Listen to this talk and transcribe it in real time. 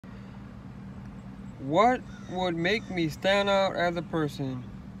What would make me stand out as a person?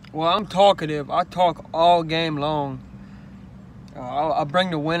 Well, I'm talkative. I talk all game long. I bring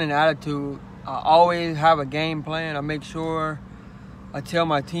the winning attitude. I always have a game plan. I make sure I tell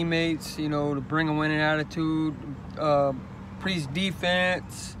my teammates, to bring a winning attitude, preach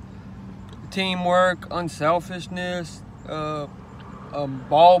defense, teamwork, unselfishness,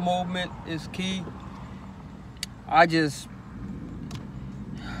 ball movement is key. I just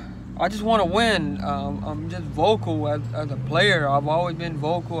want to win. I'm just vocal as a player. I've always been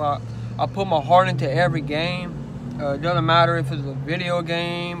vocal. I put my heart into every game. It doesn't matter if it's a video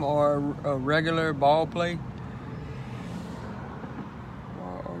game or a regular ball play.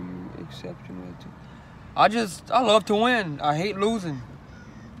 Why are you exceptional? I love to win. I hate losing.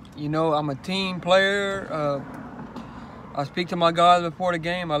 I'm a team player. I speak to my guys before the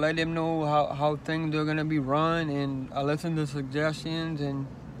game. I let them know how things are going to be run, and I listen to suggestions, and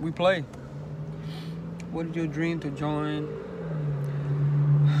we play. What is your dream to join?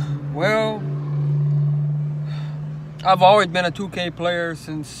 Well, I've always been a 2K player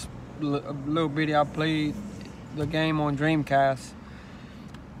since a little bitty. I played the game on Dreamcast.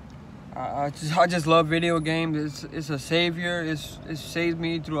 I just love video games. It's a savior. It saved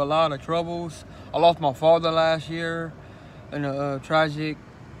me through a lot of troubles. I lost my father last year in a tragic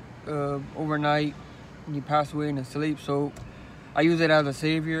overnight. He passed away in his sleep. So I use it as a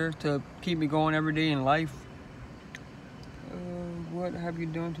savior to keep me going every day in life. What have you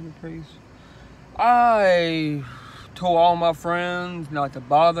done to replace? I told all my friends not to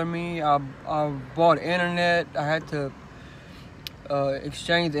bother me. I bought internet. I had to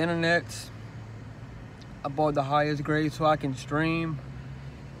exchange the internets. I bought the highest grade so I can stream.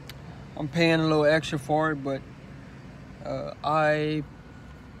 I'm paying a little extra for it, but I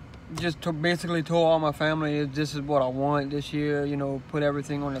just basically told all my family this is what I want this year. Put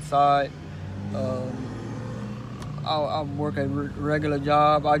everything on the side. I work a regular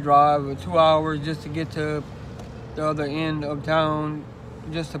job. I drive 2 hours just to get to the other end of town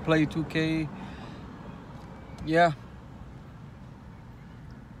just to play 2K. Yeah.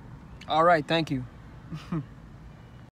 All right, thank you.